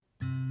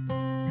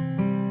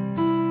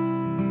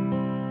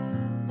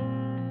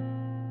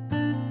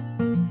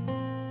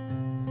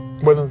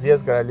Buenos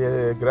días,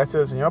 gracias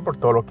al Señor por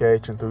todo lo que ha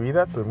hecho en tu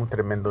vida. Tuve un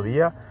tremendo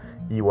día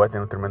y voy a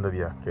tener un tremendo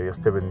día. Que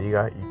Dios te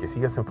bendiga y que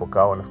sigas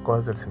enfocado en las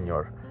cosas del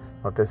Señor.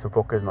 No te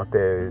desenfoques, no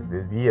te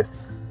desvíes.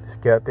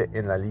 Quédate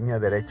en la línea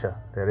derecho,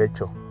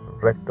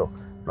 recto.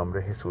 En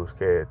nombre de Jesús.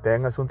 Que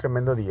tengas un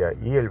tremendo día.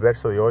 Y el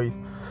verso de hoy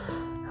es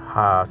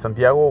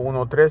Santiago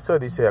 1:13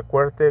 dice: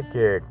 acuérdate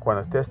que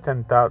cuando estés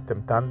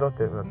tentando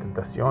la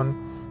tentación,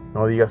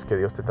 no digas que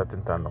Dios te está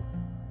tentando.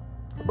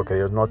 Porque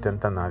Dios no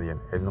tenta a nadie.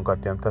 Él nunca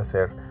tenta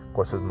hacer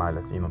cosas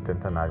malas y no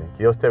tenta a nadie. Que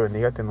Dios te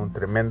bendiga, ten un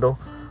tremendo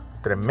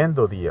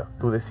día.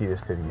 Tú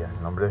decides este día.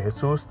 En nombre de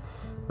Jesús.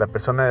 La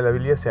persona de la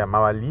Biblia se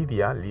llamaba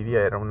Lidia.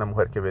 Lidia era una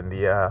mujer que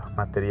vendía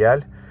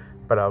material.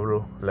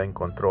 Pablo la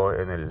encontró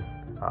en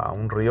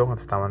un río donde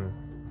estaban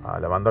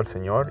alabando al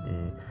Señor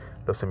y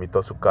los invitó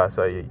a su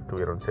casa y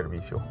tuvieron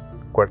servicio.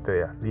 Fuerte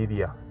día.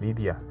 Lidia.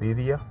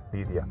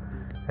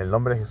 En el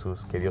nombre de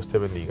Jesús, que Dios te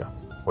bendiga.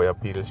 Voy a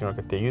pedir al Señor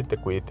que te ayude, te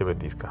cuide y te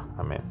bendiga.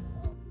 Amén.